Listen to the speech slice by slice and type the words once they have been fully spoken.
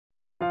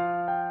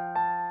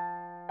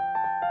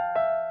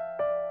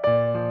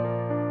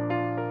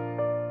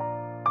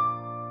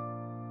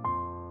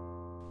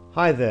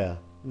Hi there,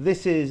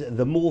 this is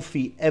the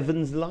Morphy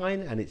Evans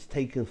line and it's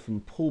taken from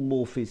Paul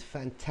Morphy's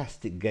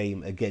fantastic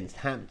game against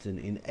Hampton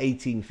in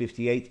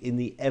 1858 in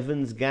the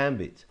Evans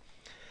Gambit.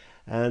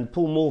 And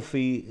Paul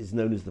Morphy is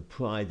known as the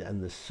pride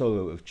and the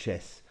sorrow of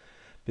chess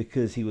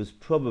because he was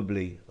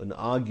probably and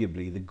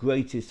arguably the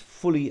greatest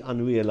fully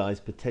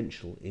unrealized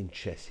potential in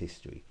chess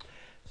history.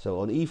 So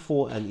on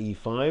e4 and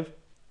e5,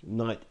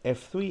 knight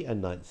f3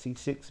 and knight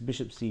c6,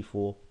 bishop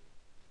c4,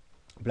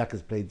 black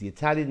has played the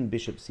Italian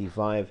bishop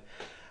c5,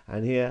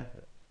 and here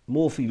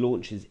Morphy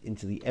launches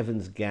into the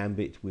Evans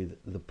Gambit with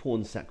the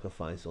pawn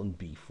sacrifice on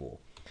b4.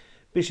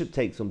 Bishop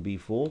takes on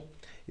b4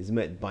 is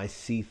met by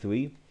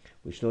c3,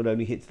 which not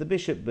only hits the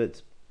bishop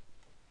but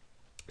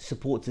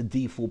supports a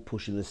d4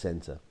 push in the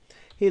center.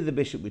 Here the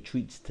bishop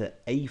retreats to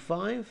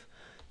a5,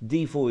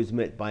 d4 is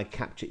met by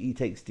capture, e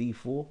takes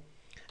d4,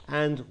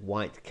 and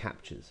white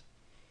captures.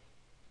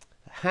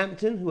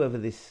 Hampton, whoever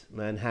this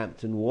man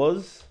Hampton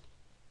was,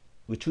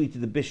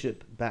 retreated the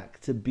bishop back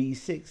to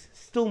b6,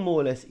 still more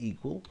or less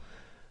equal,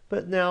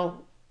 but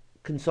now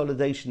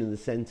consolidation in the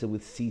center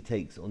with c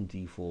takes on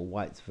d4.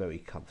 White's very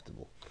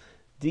comfortable.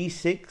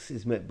 d6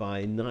 is met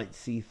by knight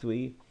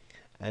c3,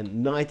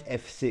 and knight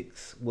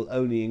f6 will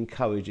only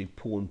encourage a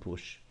pawn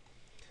push.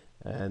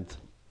 And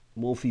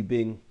Morphy,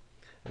 being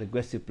an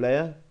aggressive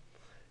player,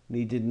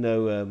 needed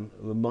no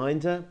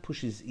reminder,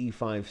 pushes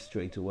e5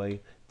 straight away.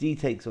 D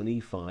takes on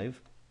e5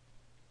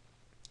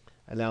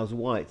 allows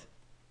white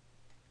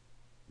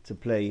to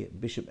play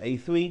bishop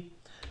a3,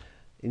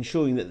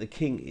 ensuring that the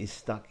king is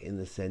stuck in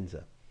the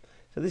center.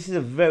 So this is a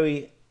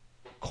very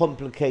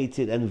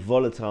complicated and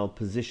volatile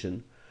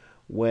position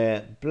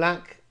where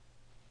black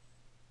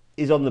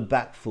is on the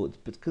back foot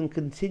but can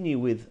continue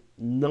with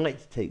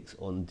knight takes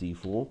on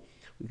d4.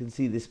 We can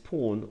see this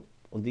pawn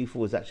on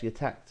d4 is actually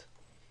attacked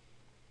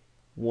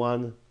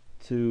 1,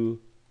 2,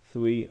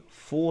 3,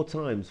 4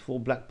 times, 4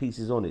 black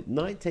pieces on it.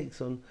 Knight takes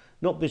on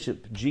not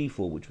bishop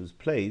g4, which was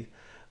played,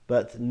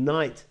 but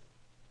knight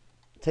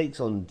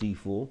takes on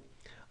d4,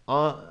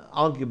 are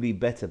arguably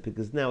better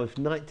because now if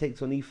knight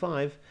takes on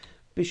e5,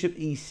 bishop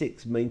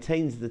e6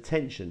 maintains the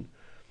tension.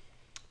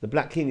 The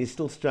black king is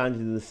still stranded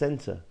in the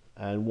center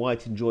and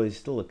white enjoys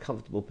still a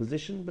comfortable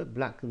position, but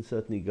black can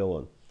certainly go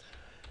on.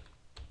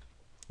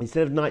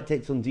 Instead of knight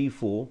takes on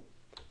d4,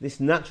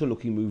 this natural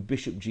looking move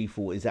bishop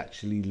g4 is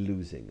actually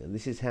losing, and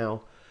this is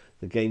how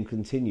the game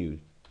continued.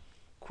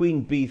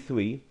 Queen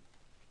b3,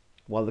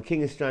 while the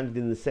king is stranded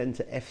in the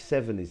center,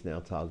 f7 is now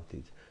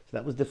targeted. So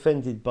that was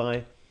defended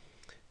by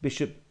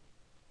bishop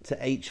to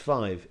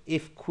h5.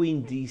 If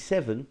queen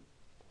d7,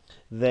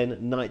 then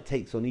knight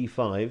takes on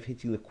e5,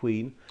 hitting the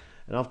queen,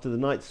 and after the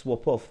knights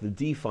swap off, the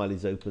d file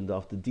is opened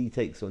after d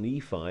takes on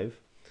e5,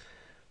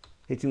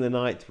 hitting the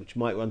knight, which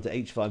might run to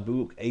h5, but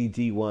rook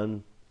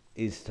ad1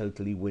 is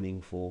totally winning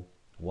for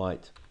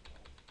white.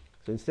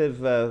 So instead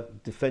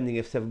of defending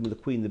f7 with the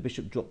queen, the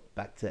bishop dropped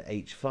back to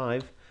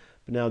h5,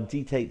 but now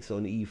d takes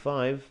on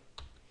e5,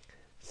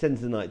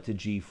 sends the knight to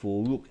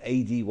g4, rook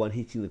ad1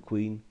 hitting the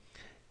queen.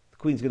 The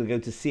queen's going to go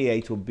to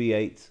c8 or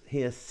b8.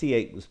 Here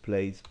c8 was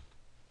played,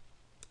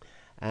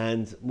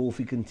 and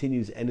Morphy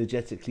continues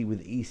energetically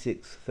with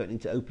e6, threatening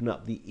to open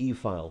up the e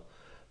file.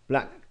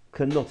 Black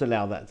cannot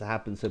allow that to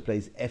happen, so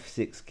plays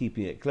f6,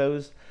 keeping it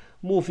closed.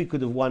 Morphy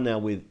could have won now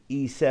with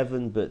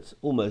e7, but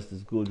almost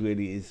as good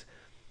really is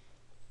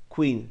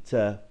queen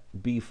to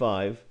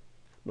b5,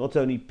 not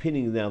only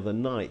pinning now the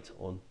knight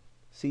on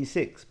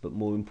c6, but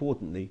more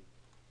importantly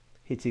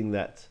hitting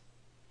that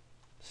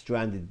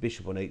stranded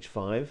bishop on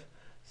h5.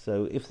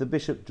 So if the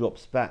bishop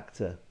drops back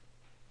to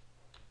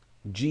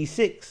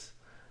g6,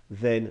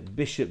 then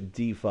bishop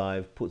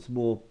d5 puts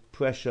more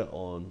pressure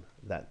on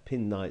that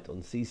pinned knight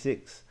on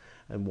c6,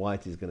 and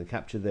white is going to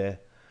capture there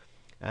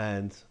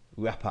and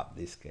wrap up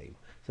this game.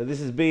 So this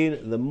has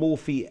been the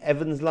Morphy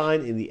Evans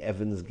line in the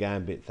Evans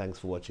Gambit. Thanks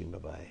for watching. Bye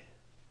bye.